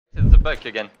back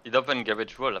again. He'd open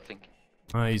garage wall, I think.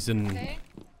 He's in. Okay.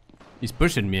 He's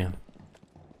pushing me.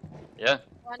 Yeah.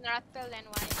 One rappel and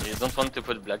one. You don't want to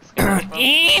put black screen.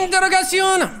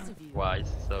 Interrogation! Why is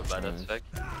so bad as fuck?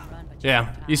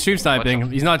 Yeah, he's stream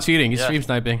sniping. He's not cheating. He's stream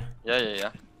sniping.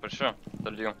 Yeah. For sure.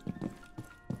 Told you. All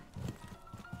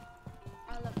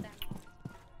of them.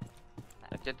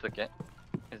 Okay, it's okay.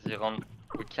 Easy round.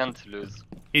 We can't lose.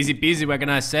 Easy peasy, what can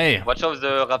I say? Watch out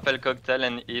the rappel cocktail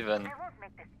and even. Be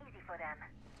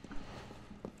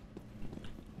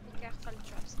careful,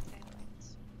 drops.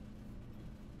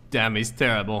 Damn, he's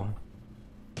terrible.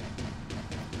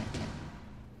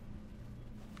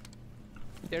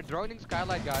 They're droning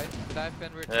skylight, guys. But I've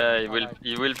been Yeah,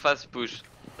 he will fast push.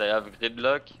 They have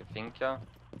gridlock, I think.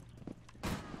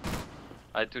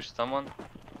 I touched someone.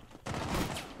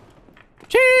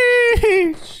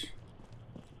 Sheesh!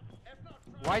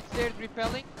 White stairs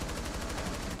repelling.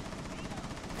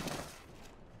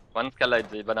 One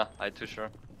skylight, Ibana. I touched her.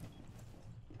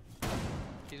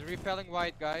 He's repelling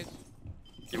white, guys.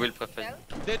 He will prefer.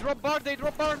 They drop bar,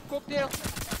 cocktail.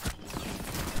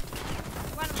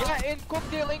 One more. Yeah, in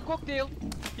cocktail.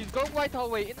 He's going white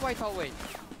hallway, in white hallway.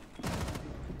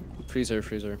 Freezer.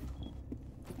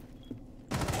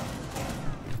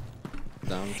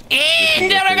 Down.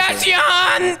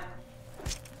 Interrogation!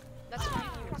 That's one.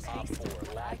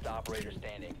 Last operator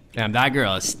standing. Damn, that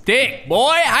girl is thick,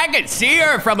 boy. I can see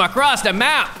her from across the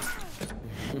map.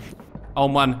 Oh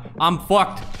man, I'm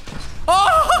fucked.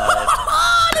 Oh,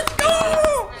 let's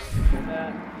go!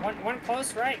 One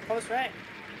close right.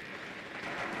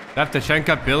 Left the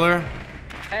Shenka pillar.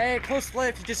 Hey, close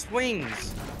left, he just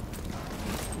swings.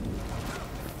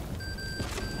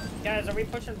 Guys, are we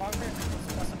pushing bunker?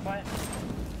 What's the fight?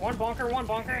 One bunker.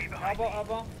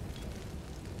 Elbow.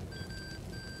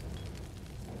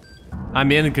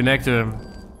 I'm in connector.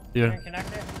 Yeah.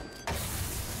 Connector.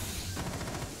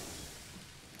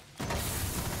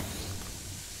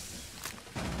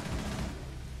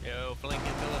 Yo,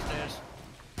 flanking pillar stairs.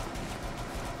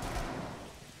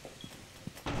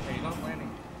 Hey, you don't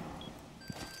landing.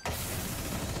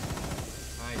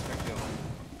 Nice, quick kill.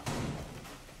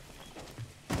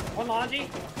 One laundry.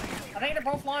 I think they're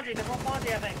both laundry, I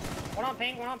think. One on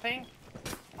ping.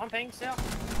 On ping still.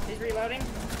 He's reloading.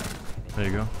 There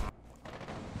you go.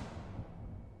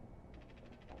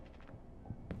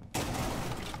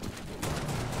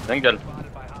 Jungle.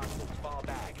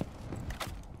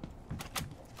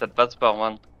 Cette passe par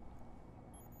one.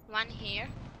 One here.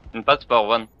 Une passe par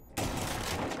one.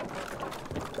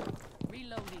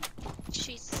 Reloading.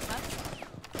 She's stuck.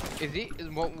 Is he?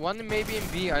 One maybe in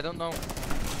B, I don't know.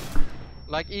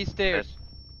 Like east stairs.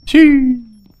 Chee.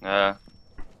 Yeah.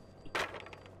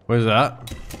 Where's that?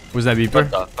 Where's that beeper?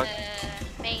 What the fuck?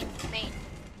 Main.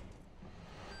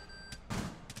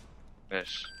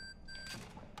 Wesh.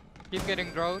 Keep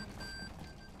getting droned.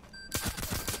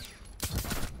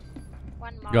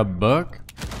 One more. Got buck?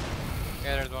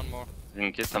 Yeah, there's one more.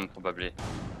 Didn't kiss him probably.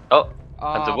 Oh!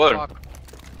 At the wall. Fuck.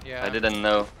 Yeah. I didn't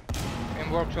know. In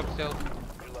workshop still.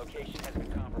 Your location has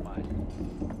been compromised.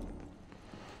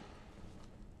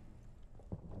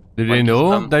 Did One they know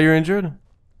custom. that you're injured?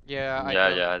 Yeah,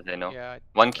 Yeah, they know. Yeah.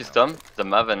 One custom, the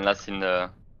Mav and last in the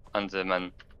on the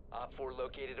man. Op 4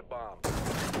 located a bomb.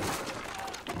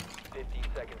 15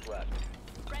 seconds left.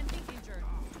 Friendly injured.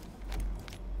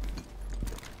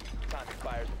 Time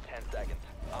expires in 10 seconds.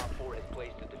 Op 4 has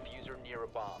placed a diffuser near a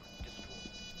bomb.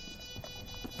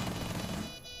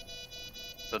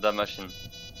 So that machine.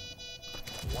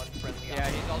 One friendly Yeah,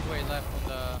 he's all the way left on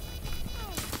the.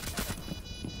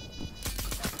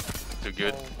 Too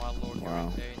good. Oh my lord, you're Wow.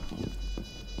 insane.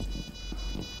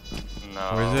 No.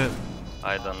 Where is it?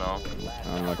 I don't know. We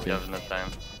Unlucky. have no time.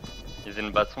 He's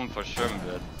in bathroom for sure,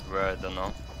 but where I don't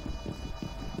know.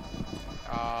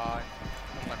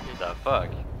 Unlucky. The fuck?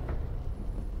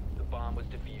 The bomb was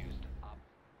defused.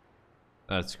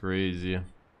 That's crazy.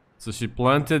 So she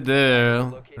planted there,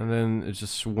 and then it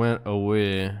just went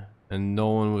away, and no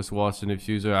one was watching the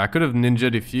diffuser. I could have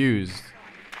ninja diffused.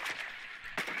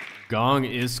 Gong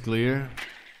is clear.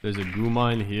 There's a goo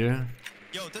mine here.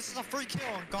 Yo, this is a free kill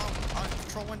on Gong on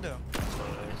control window.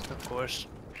 Of course.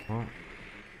 Oh.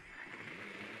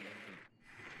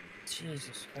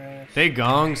 Jesus Christ. Hey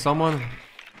Gong, someone.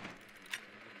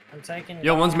 I'm taking.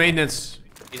 Yo, one's maintenance.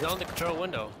 He's on the control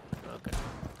window. Okay.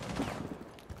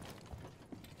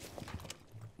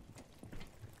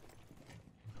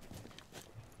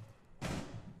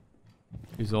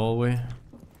 He's all the way.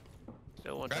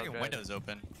 Still one Dragon top window's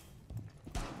open.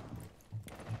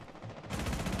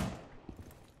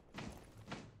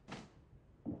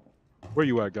 Where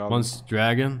you at, Goblin? One's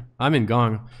dragon. I'm in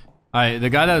Gong. Alright, the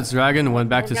guy that's dragon went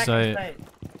back to Going site.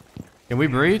 Can we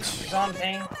breach? He's on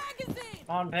ping.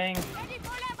 On ping.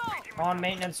 On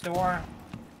maintenance door.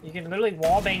 You can literally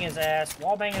wallbang his ass.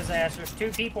 Wallbang his ass. There's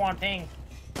 2 people on ping.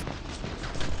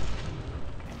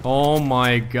 Oh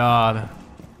my god.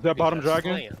 Is that bottom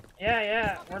dragon? Playing.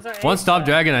 Yeah. Where's our One ace stop at?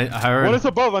 dragon, I heard. One is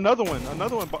above, another one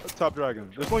top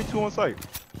dragon. There's only 2 on site.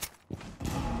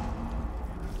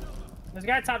 There's a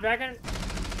guy top dragon.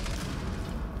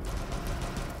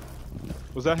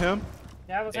 Was that him?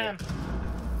 Yeah, it was Yeah. him.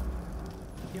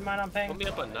 You mind on ping? Put me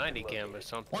up a 90 cam or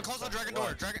something. One close on dragon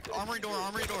door. Armory door.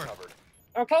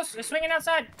 Oh, close. They're swinging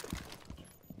outside.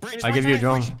 Breach, I give you a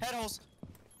drone. Head holes.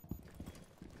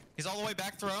 He's all the way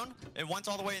back thrown, and one's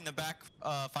all the way in the back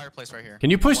fireplace right here. Can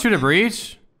you push through the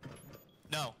breach?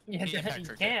 No. Yeah, he you impact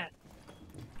tricked it. can't.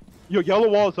 Yo, yellow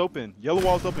wall is open. Yellow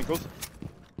wall is open. Go.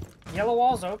 Yellow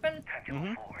wall's open?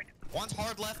 Mm-hmm. One's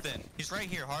hard left then. He's right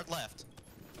here, hard left.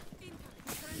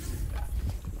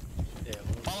 Yeah.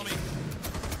 Follow me.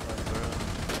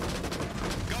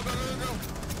 Go.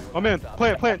 Oh man,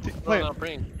 plant. No,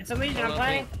 bring. It's a Legion. I'm Hold on,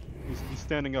 playing. He's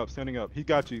standing up. He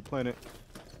got you. Plant it.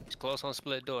 He's close on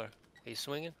split door. He's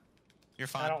swinging. You're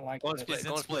fine. I don't like One this. split. He's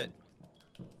Go in on split.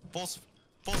 Full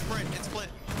sprint, it's split.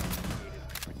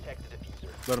 Protect the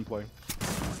diffuser. Let him play.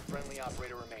 Friendly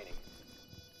operator remaining.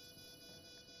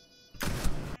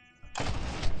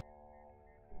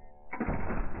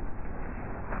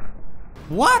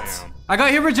 What? Damn. I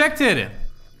got hit rejected.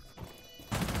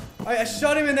 I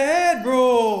shot him in the head,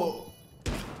 bro.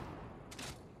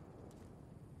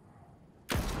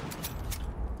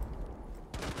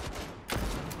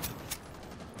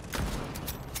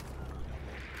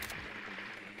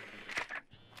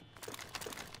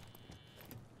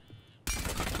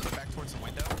 Back towards the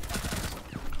window.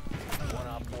 1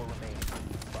 op 4 remaining.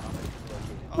 Bomb is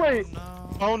located. Wait. No.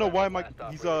 I don't know why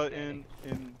he's in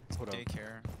hold on.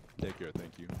 Daycare. Daycare,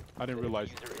 thank you. I didn't realize.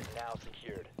 Diffuser is now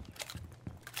secured.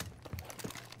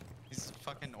 He's a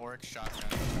fucking Oryx shotgun.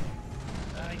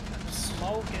 The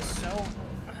smoke is so.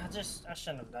 I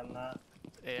shouldn't have done that.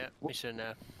 Yeah, we shouldn't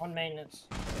have. On maintenance.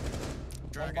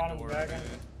 Dragon bottom door. dragon.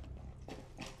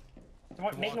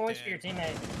 Make noise for your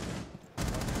teammate.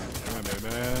 Damn it,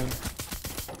 man.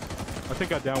 I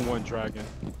think I down 1 dragon.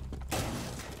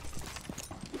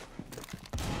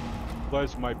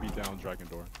 Flesh might be down dragon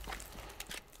door.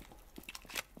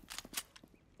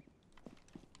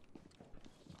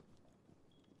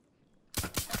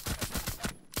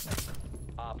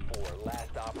 Op 4,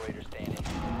 last operator standing.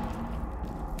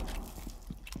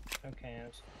 Okay.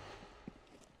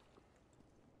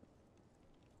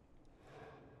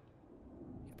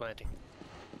 Planting.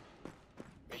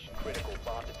 Mission critical.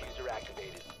 Bomb diffuser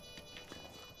activated.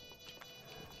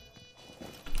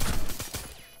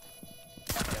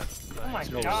 Oh my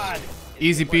god.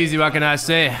 Easy peasy, what can I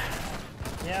say?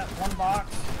 Yeah, 1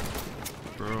 box.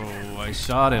 Bro, I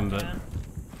shot him, but... I'm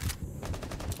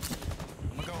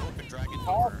gonna go open dragon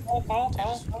Call.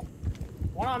 door.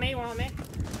 One on me.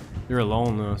 You're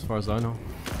alone, though, as far as I know.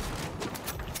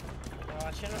 Oh,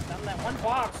 I shouldn't have done that. 1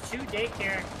 box, 2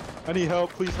 daycare. I need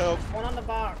help. Please help. 1 on the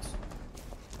box.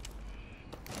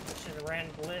 Should have ran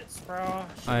blitz, bro.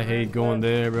 I hate going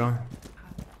there, bro.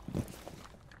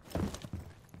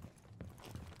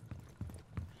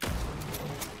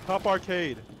 Top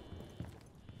arcade.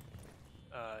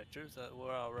 Truth that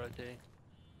we're all rotating.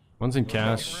 One's in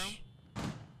cash.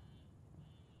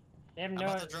 They have I'm no,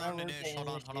 about to drone no it in. Hold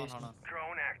on. rotation.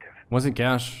 One's in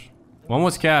cash. One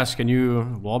was cash. Can you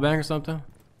wallbang or something?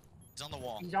 He's on the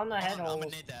wall. He's on the head I'm holes.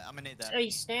 gonna need that. Hey,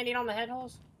 he's standing on the head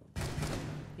holes.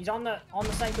 He's on the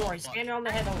side door. He's standing on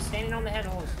the head holes. Standing on the head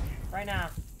holes. Right now.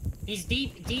 He's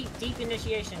deep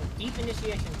initiation. Deep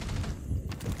initiation.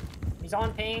 He's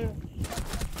on ping.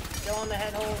 Still on the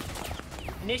head hole.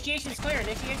 Initiation's clear.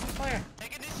 Initiation's clear.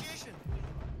 Take initiation.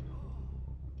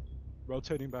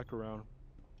 Rotating back around.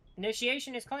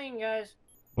 Initiation is clean, guys.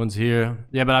 One's here.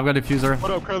 Yeah, but I've got a diffuser.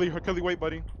 What up, Curly, wait,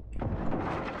 buddy.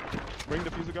 Bring the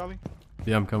fuser, Golly.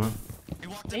 Yeah, I'm coming. He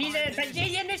walked in He's behind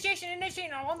in. initiation.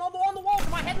 Initiation. On the wall.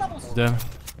 My head levels. Dead.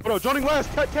 What up, joining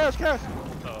last. Cash.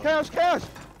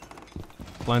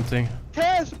 Planting.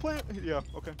 Cash, plant. Yeah,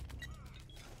 okay.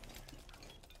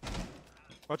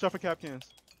 Watch out for cap cans.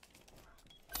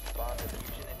 Bomb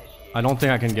diffusion initiated. I don't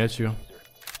think I can get you.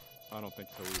 I don't think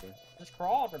so either. Just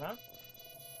crawl over, man.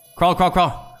 Crawl.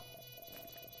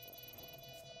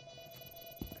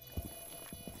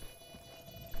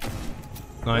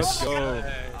 Nice. Go.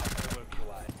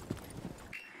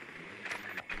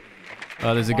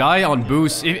 There's a guy on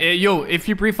boost. If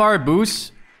you pre-fire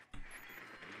boost,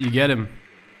 you get him.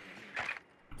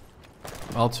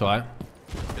 I'll try.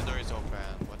 The door is open.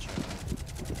 Watch out.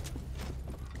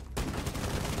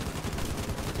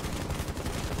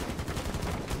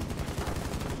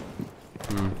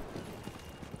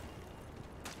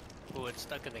 Oh, it's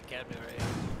stuck in the cabinet right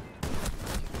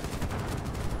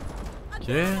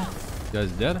Okay. You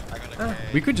guys dead? I got a K.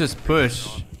 We could just push.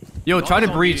 Yo, try to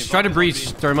breach. Try to breach.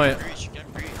 Thermite. Breach,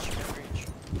 get breach, get breach.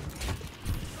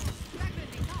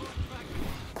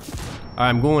 Alright,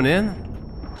 I'm going in.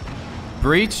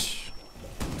 Breach.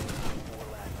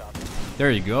 There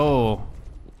you go.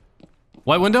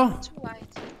 White window? Too wide.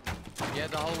 Yeah,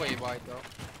 the hallway wide though.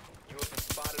 You have been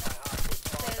spotted by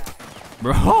hostiles.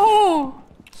 Bro!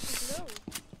 He's low.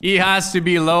 He has to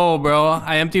be low, bro.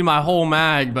 I emptied my whole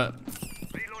mag, but...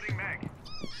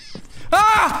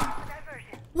 Ah!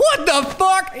 What the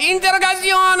fuck?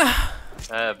 Interrogation!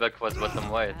 Buck was bottom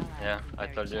white. Yeah, I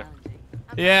told you.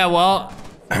 Yeah, well...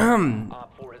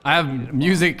 Op 4 has I have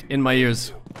music in my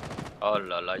ears. Oh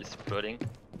la la, he's floating.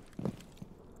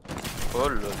 Oh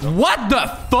la la. What the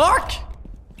fuck?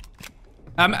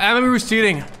 I'm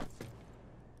stealing.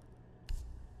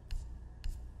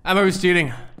 I'm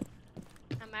stealing.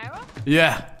 Amara?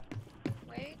 Yeah.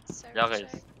 Wait, sorry. Yeah,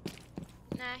 check. guys.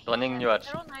 Nah, Running new hatch.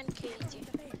 Arrow 9k.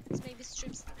 It's maybe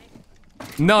stream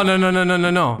snipe. No.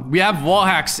 We have wall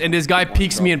hacks and this guy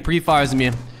peeks me and pre-fires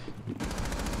me.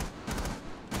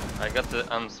 I got the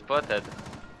spotted.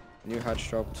 New hatch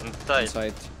dropped. Inside.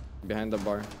 Inside. Behind the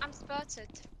bar. I'm spotted.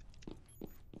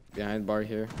 Behind bar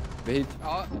here. Wait.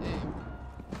 Oh,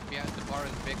 behind the bar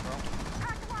is big, bro.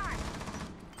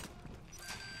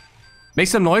 Make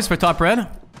some noise for top red.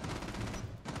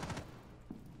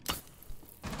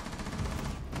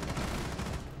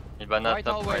 Ibana White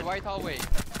top hallway, right. white hallway.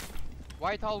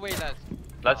 White hallway, lads.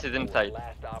 Last is inside.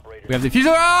 last operator. We have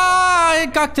diffuser. Ah,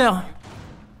 cocktail.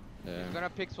 Yeah. He's gonna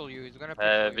pixel you, he's gonna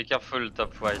pixel you. Be careful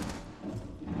top right.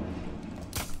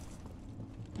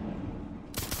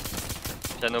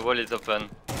 Piano wall is open.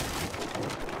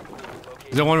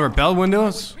 Is there one repel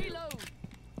windows?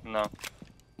 No.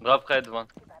 Drop red one.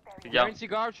 You're Cigar. in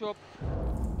cigar shop.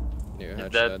 New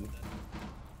hatch dead. dead.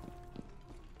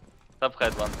 Top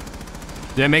red one.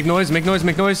 Yeah, make noise. In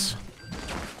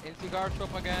cigar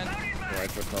shop again.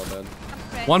 Right repel dead.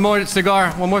 One more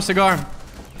cigar.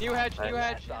 New hedge, new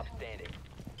hedge. Stop standing.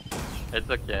 It's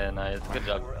okay, nice. Good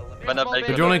job. Small Ibana big. back.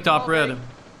 They're droning top Small red. big.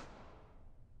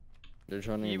 They're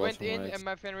joining He bottom went in right. and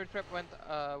my Fenrir trap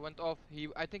went off.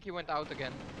 I think he went out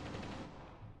again.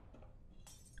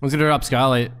 One's gonna drop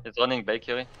skylight. It's running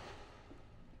bakery.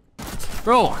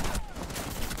 Bro,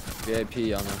 VIP,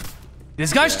 Anna.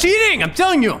 this guy's cheating. I'm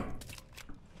telling you.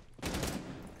 Go,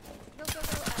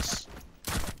 Ash.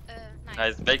 Nice.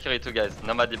 Nice. Bakery two guys.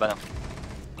 Nomad Ibana.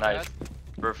 Nice.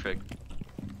 Perfect.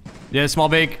 Yeah, small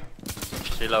bake.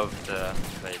 She loved the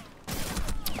trade.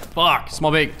 Fuck,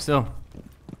 small bake still.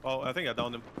 Oh, I think I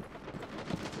downed him.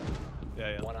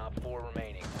 Yeah. One op 4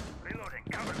 remaining.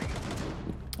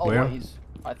 Oh, Where? wait,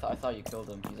 I thought you killed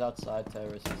him. He's outside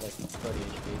terrace. He's like 30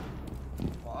 HP.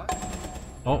 What?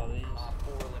 Oh, Op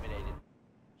 4 eliminated.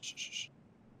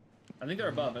 I think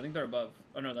they're above.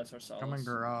 Oh no, that's our solid. Coming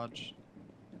garage.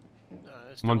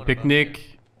 there's one no above.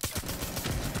 picnic.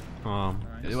 Oh,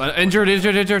 Nice. injured. Oh,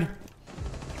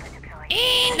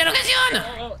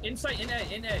 inside, in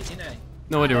A.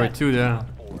 No, there were two there.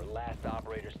 Op 4, last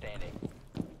operator standing.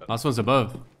 Last one's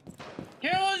above.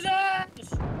 Kill us!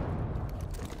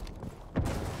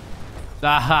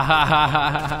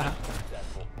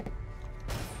 Successful.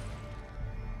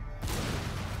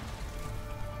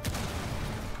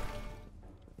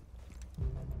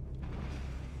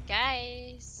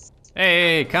 Guys.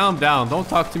 Hey, calm down. Don't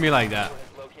talk to me like that.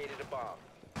 Has located a bomb.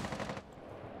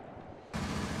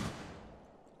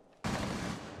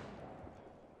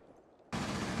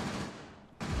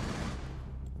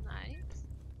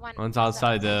 Nice. One's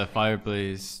outside the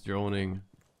fireplace, droning.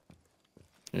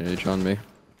 Yeah, he joined me.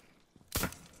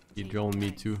 He droned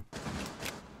me too.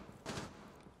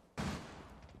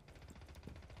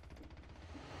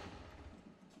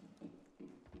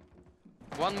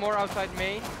 One more outside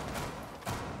main.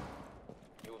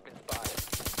 You have been spotted.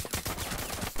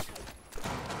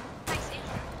 Nice,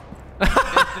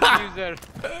 Andrew.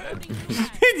 That's the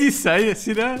user. Did you say it?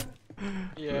 See that?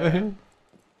 Yeah.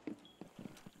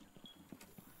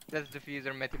 That's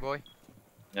diffuser, Matty boy.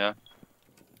 Yeah.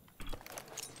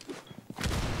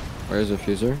 Where's the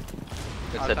fuser?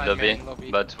 It's Outside at lobby, main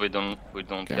lobby. but we don't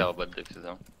Okay. care about the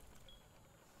diffuser.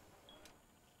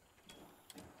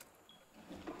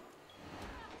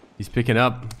 He's picking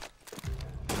up.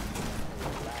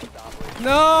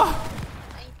 No!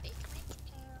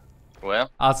 Where?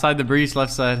 Outside the breach,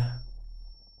 left side.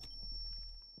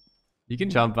 You can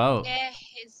jump out. Yeah,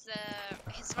 his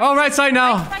Oh, right side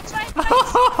now. Right.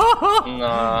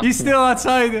 No. He's still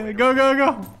outside. Go. No,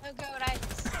 go right.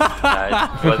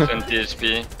 Nice. It was 20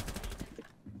 HP.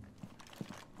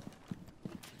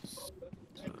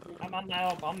 I'm on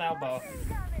the elbow.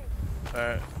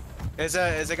 Alright. There's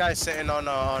a guy sitting on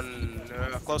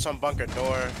close on bunker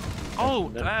door. Oh,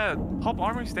 help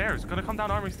armory stairs. Gonna come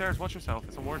down armory stairs. Watch yourself.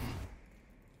 It's a warden.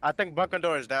 I think bunker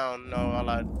door is down. No, I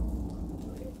lied.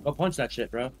 Go punch that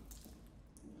shit, bro.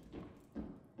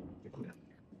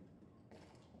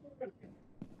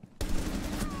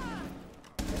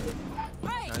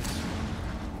 Nice.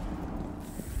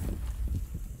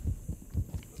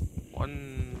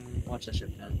 One. Watch that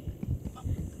shit, man.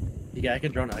 Yeah, I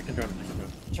can drone it. I can drone it.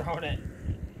 Drone it.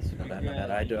 My bad.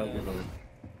 I do.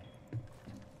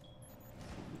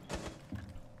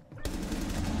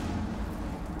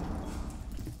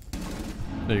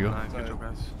 There you go. Nice, good job,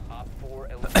 guys.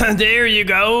 There you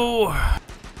go.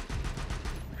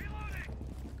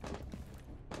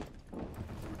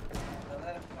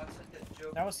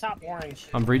 That was top orange.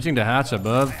 I'm breaching the hatch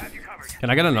above. Can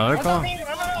I get another call? He's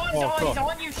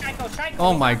on you, Shaiko.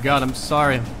 Oh my god, I'm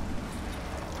sorry.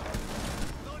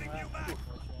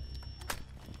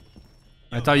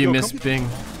 I thought you missed ping.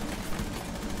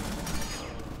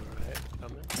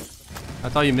 I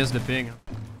thought you missed the ping.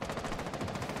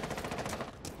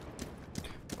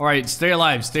 Alright, stay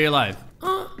alive, stay alive.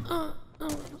 Stay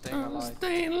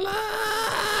alive.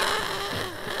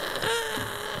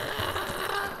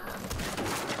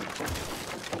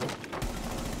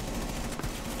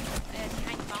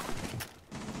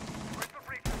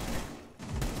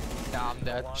 Yeah, I'm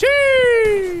dead.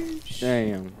 Sheesh.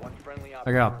 Damn.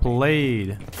 I got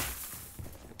played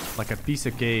like a piece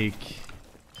of cake.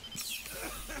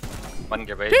 One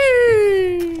garage.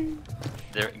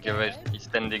 The garage is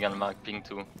standing on mark ping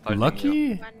 2.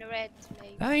 Lucky? One red,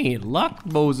 maybe. That ain't luck,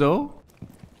 bozo.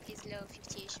 He's low,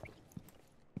 50 HP.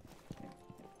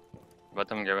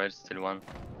 Bottom garage, still one.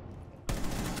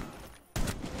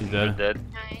 He's dead. Dead.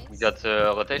 Nice. We got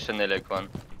rotation elec one.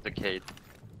 The Kate.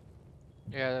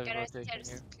 Yeah, Garage there's rotation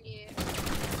stairs here.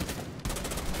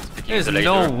 clear. There's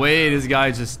no way this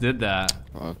guy just did that.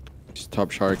 Fuck. He's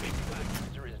top shark.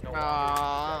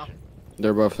 Ah.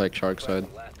 They're both like shark side.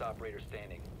 Last operator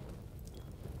standing.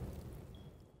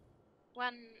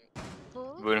 One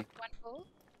pool. Bull. One pool.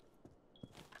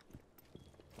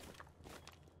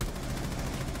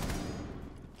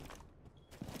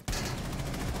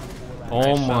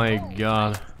 Oh my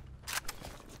god.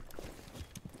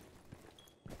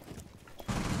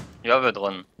 You have a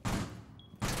drone.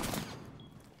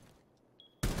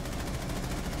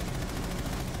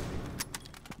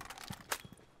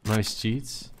 Nice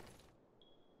cheats.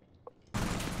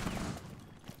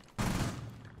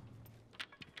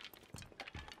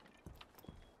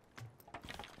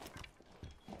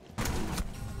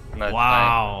 Nice.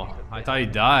 Wow. I thought he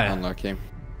died. Unlucky.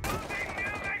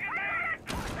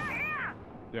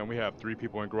 Yeah, we have 3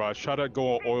 people in garage. Try to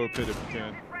go oil pit if you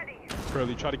can.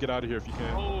 Curly, try to get out of here if you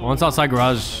can. One's outside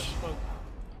garage.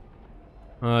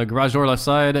 Garage door left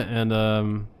side and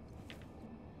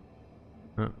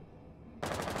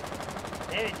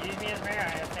David, use me as mirror. I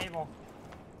have table.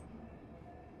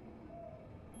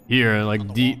 here,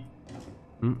 like deep.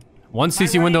 One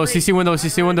CC window, CC window,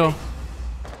 CC window.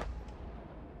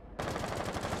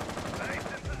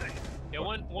 Yeah,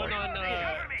 one on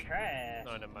Trash.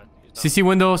 no, never mind. He's not. CC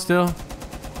window still.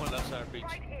 One left side of breach.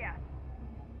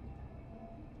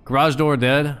 Garage door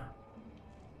dead.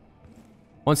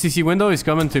 One CC window is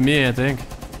coming to me, I think.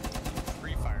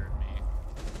 Free fired me.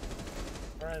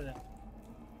 Where is it?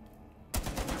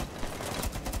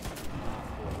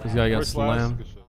 This guy got First last, slammed. good